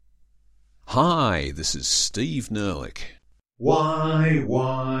Hi, this is Steve Nerlich. Why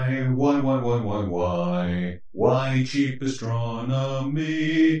cheap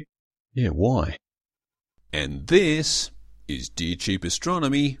astronomy? Yeah, why? And this is Dear Cheap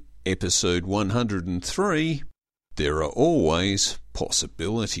Astronomy, episode 103. There are always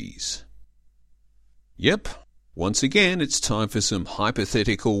possibilities. Yep, once again it's time for some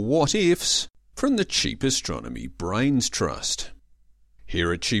hypothetical what-ifs from the Cheap Astronomy Brains Trust.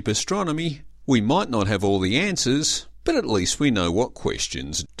 Here at Cheap Astronomy, we might not have all the answers, but at least we know what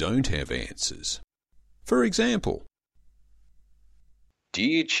questions don't have answers. For example,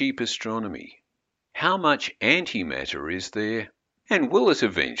 Dear Cheap Astronomy, how much antimatter is there, and will it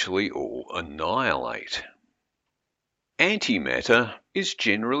eventually all annihilate? Antimatter is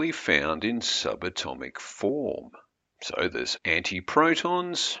generally found in subatomic form. So there's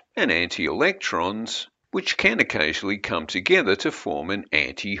antiprotons and antielectrons, which can occasionally come together to form an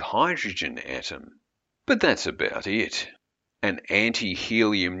anti-hydrogen atom. But that's about it. An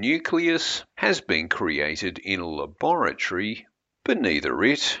anti-helium nucleus has been created in a laboratory, but neither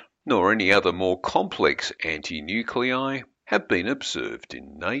it nor any other more complex antinuclei have been observed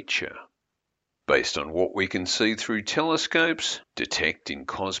in nature. Based on what we can see through telescopes, detect in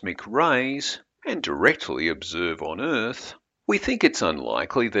cosmic rays, and directly observe on Earth, we think it's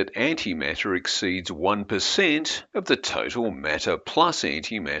unlikely that antimatter exceeds 1% of the total matter plus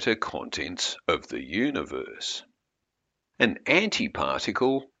antimatter contents of the universe. An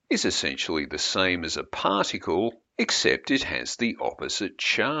antiparticle is essentially the same as a particle, except it has the opposite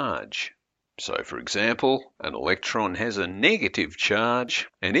charge. So, for example, an electron has a negative charge,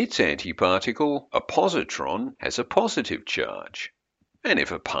 and its antiparticle, a positron, has a positive charge. And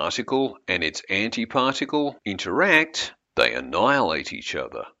if a particle and its antiparticle interact, they annihilate each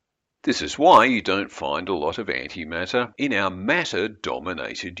other. This is why you don't find a lot of antimatter in our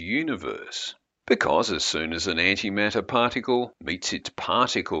matter-dominated universe. Because as soon as an antimatter particle meets its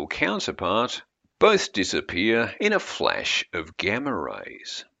particle counterpart, both disappear in a flash of gamma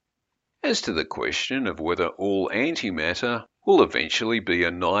rays. As to the question of whether all antimatter will eventually be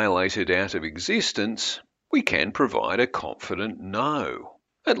annihilated out of existence, we can provide a confident no,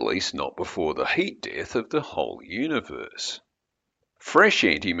 at least not before the heat death of the whole universe. Fresh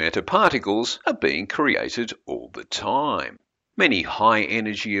antimatter particles are being created all the time. Many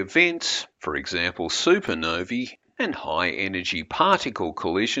high-energy events, for example supernovae, and high-energy particle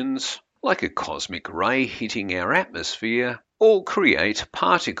collisions, like a cosmic ray hitting our atmosphere, all create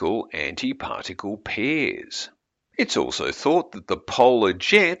particle-antiparticle pairs. It's also thought that the polar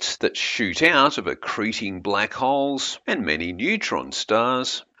jets that shoot out of accreting black holes and many neutron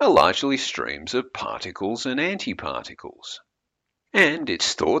stars are largely streams of particles and antiparticles. And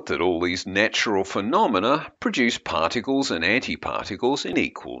it's thought that all these natural phenomena produce particles and antiparticles in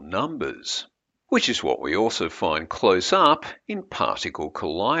equal numbers, which is what we also find close up in particle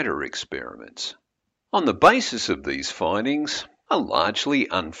collider experiments. On the basis of these findings, a largely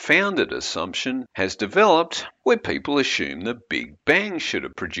unfounded assumption has developed where people assume the Big Bang should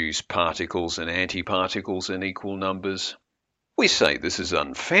have produced particles and antiparticles in equal numbers. We say this is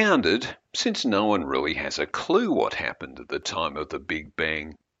unfounded since no one really has a clue what happened at the time of the Big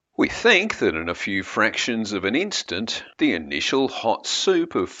Bang. We think that in a few fractions of an instant, the initial hot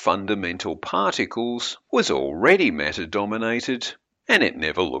soup of fundamental particles was already matter-dominated, and it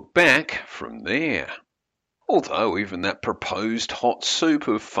never looked back from there. Although even that proposed hot soup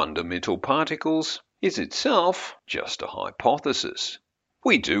of fundamental particles is itself just a hypothesis.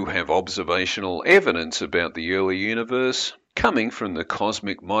 We do have observational evidence about the early universe coming from the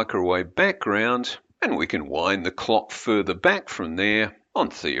cosmic microwave background, and we can wind the clock further back from there on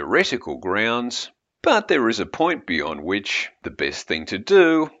theoretical grounds, but there is a point beyond which the best thing to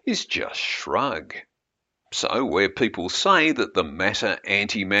do is just shrug. So where people say that the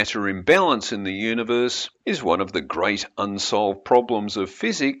matter-antimatter imbalance in the universe is one of the great unsolved problems of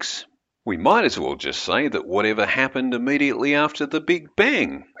physics, we might as well just say that whatever happened immediately after the Big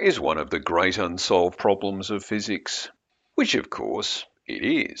Bang is one of the great unsolved problems of physics, which of course it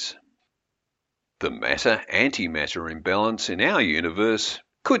is. The matter-antimatter imbalance in our universe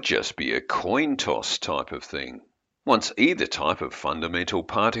could just be a coin toss type of thing. Once either type of fundamental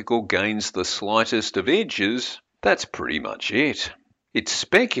particle gains the slightest of edges, that's pretty much it. It's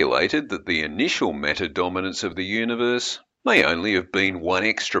speculated that the initial matter dominance of the universe may only have been one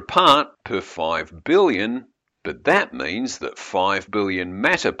extra part per 5 billion, but that means that 5 billion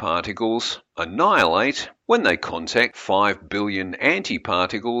matter particles annihilate when they contact 5 billion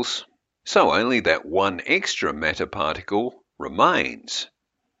antiparticles, so only that one extra matter particle remains.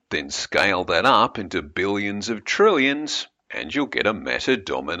 Then scale that up into billions of trillions, and you'll get a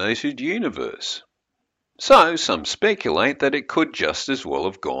matter-dominated universe. So some speculate that it could just as well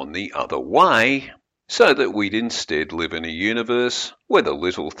have gone the other way, so that we'd instead live in a universe where the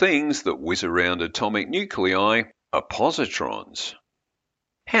little things that whiz around atomic nuclei are positrons.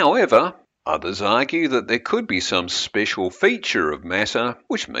 However, others argue that there could be some special feature of matter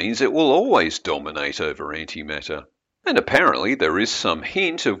which means it will always dominate over antimatter. And apparently there is some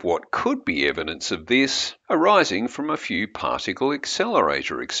hint of what could be evidence of this arising from a few particle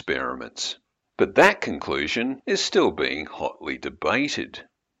accelerator experiments. But that conclusion is still being hotly debated.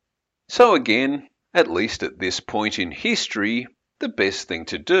 So again, at least at this point in history, the best thing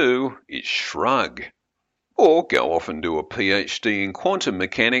to do is shrug. Or go off and do a PhD in quantum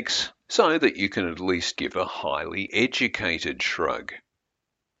mechanics so that you can at least give a highly educated shrug.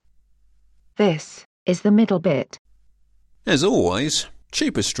 This is the middle bit. As always,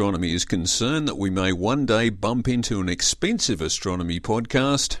 Cheap Astronomy is concerned that we may one day bump into an expensive astronomy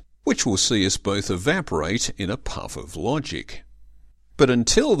podcast, which will see us both evaporate in a puff of logic. But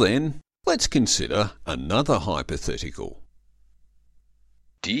until then, let's consider another hypothetical.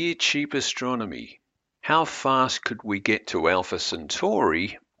 Dear Cheap Astronomy, how fast could we get to Alpha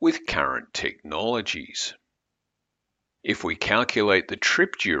Centauri with current technologies? If we calculate the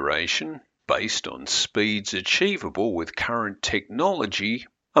trip duration based on speeds achievable with current technology,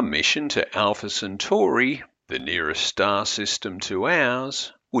 a mission to Alpha Centauri, the nearest star system to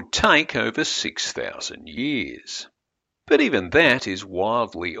ours, would take over 6,000 years. But even that is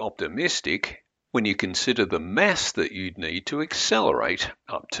wildly optimistic when you consider the mass that you'd need to accelerate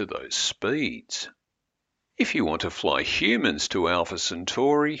up to those speeds. If you want to fly humans to Alpha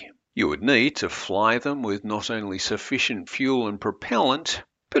Centauri, you would need to fly them with not only sufficient fuel and propellant,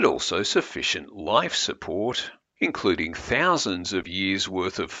 but also sufficient life support, including thousands of years'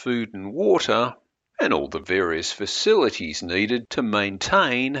 worth of food and water, and all the various facilities needed to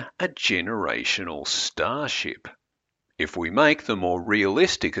maintain a generational starship. If we make the more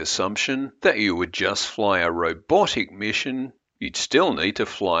realistic assumption that you would just fly a robotic mission, you'd still need to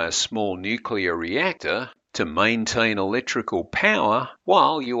fly a small nuclear reactor to maintain electrical power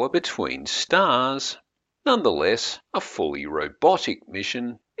while you are between stars. Nonetheless, a fully robotic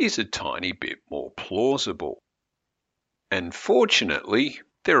mission is a tiny bit more plausible. And fortunately,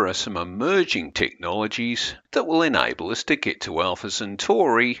 there are some emerging technologies that will enable us to get to Alpha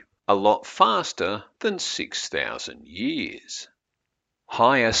Centauri a lot faster than 6,000 years.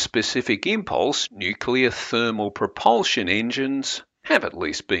 Higher specific impulse nuclear thermal propulsion engines have at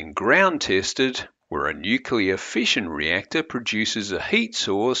least been ground tested, where a nuclear fission reactor produces a heat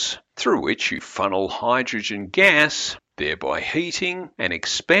source through which you funnel hydrogen gas, thereby heating and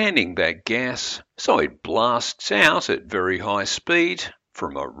expanding that gas so it blasts out at very high speed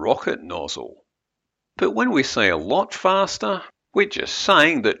from a rocket nozzle. But when we say a lot faster, we're just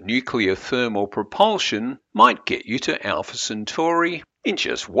saying that nuclear thermal propulsion might get you to Alpha Centauri in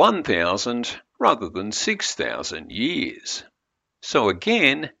just 1,000 rather than 6,000 years. So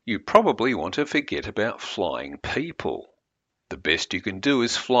again, you probably want to forget about flying people. The best you can do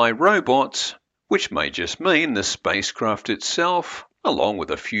is fly robots, which may just mean the spacecraft itself, along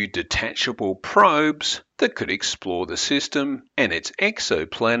with a few detachable probes that could explore the system and its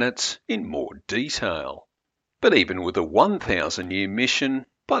exoplanets in more detail. But even with a 1,000-year mission,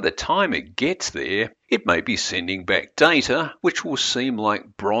 by the time it gets there, it may be sending back data which will seem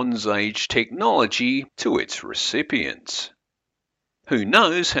like Bronze Age technology to its recipients. Who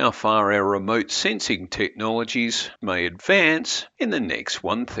knows how far our remote sensing technologies may advance in the next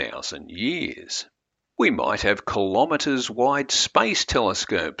 1,000 years. We might have kilometres-wide space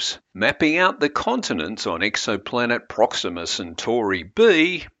telescopes mapping out the continents on exoplanet Proxima Centauri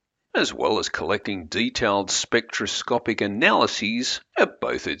b, as well as collecting detailed spectroscopic analyses of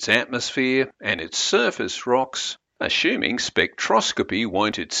both its atmosphere and its surface rocks, assuming spectroscopy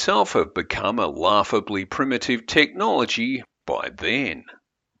won't itself have become a laughably primitive technology by then.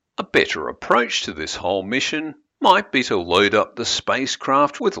 A better approach to this whole mission might be to load up the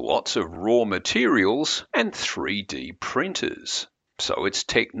spacecraft with lots of raw materials and 3D printers, so its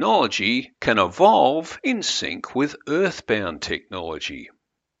technology can evolve in sync with Earthbound technology.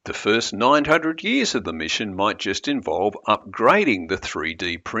 The first 900 years of the mission might just involve upgrading the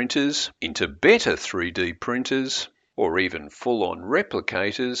 3D printers into better 3D printers, or even full-on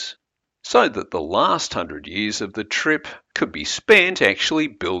replicators, so that the last 100 years of the trip could be spent actually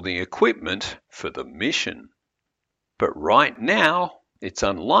building equipment for the mission. But right now, it's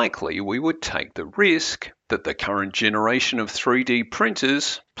unlikely we would take the risk that the current generation of 3D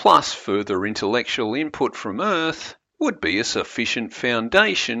printers, plus further intellectual input from Earth, would be a sufficient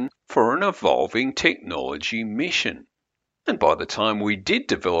foundation for an evolving technology mission. And by the time we did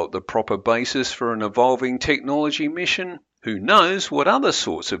develop the proper basis for an evolving technology mission, who knows what other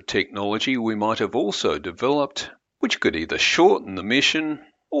sorts of technology we might have also developed, which could either shorten the mission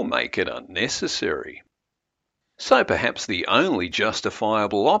or make it unnecessary. So perhaps the only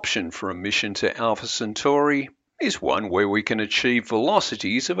justifiable option for a mission to Alpha Centauri is one where we can achieve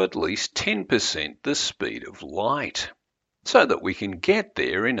velocities of at least 10% the speed of light, so that we can get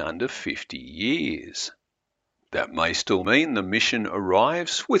there in under 50 years. That may still mean the mission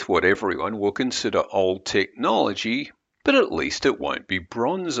arrives with what everyone will consider old technology, but at least it won't be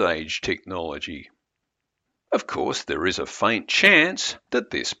Bronze Age technology. Of course, there is a faint chance that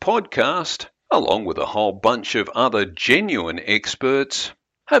this podcast, along with a whole bunch of other genuine experts,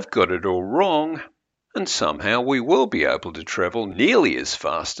 have got it all wrong, and somehow we will be able to travel nearly as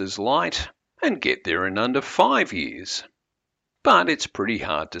fast as light and get there in under 5 years. But it's pretty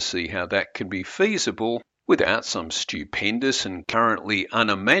hard to see how that can be feasible without some stupendous and currently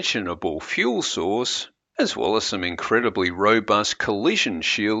unimaginable fuel source, as well as some incredibly robust collision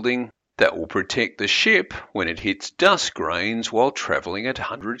shielding that will protect the ship when it hits dust grains while travelling at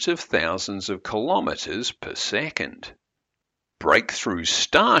hundreds of thousands of kilometres per second. Breakthrough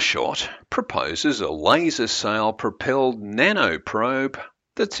Starshot proposes a laser sail-propelled nanoprobe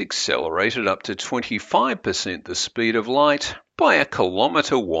that's accelerated up to 25% the speed of light by a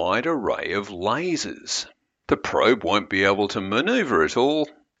kilometre-wide array of lasers. The probe won't be able to manoeuvre at all,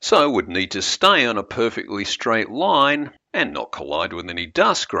 so it would need to stay on a perfectly straight line and not collide with any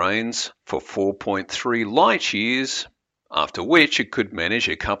dust grains for 4.3 light years, after which it could manage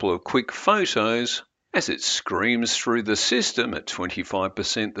a couple of quick photos as it screams through the system at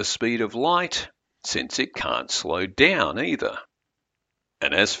 25% the speed of light, since it can't slow down either.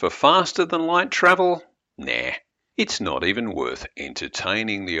 And as for faster than light travel, nah, it's not even worth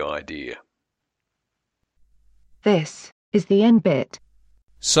entertaining the idea. This is the end bit.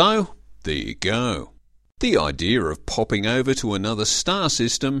 So, there you go. The idea of popping over to another star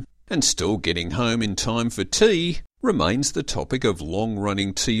system and still getting home in time for tea remains the topic of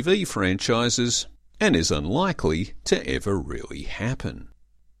long-running TV franchises and is unlikely to ever really happen.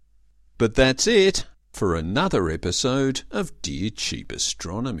 But that's it for another episode of Dear Cheap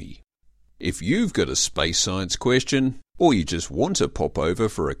Astronomy. If you've got a space science question, or you just want to pop over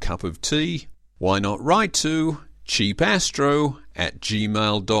for a cup of tea, why not write to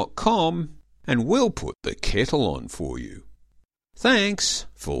cheapastro@gmail.com and we'll put the kettle on for you. Thanks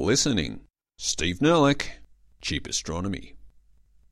for listening. Steve Nerlich, Cheap Astronomy.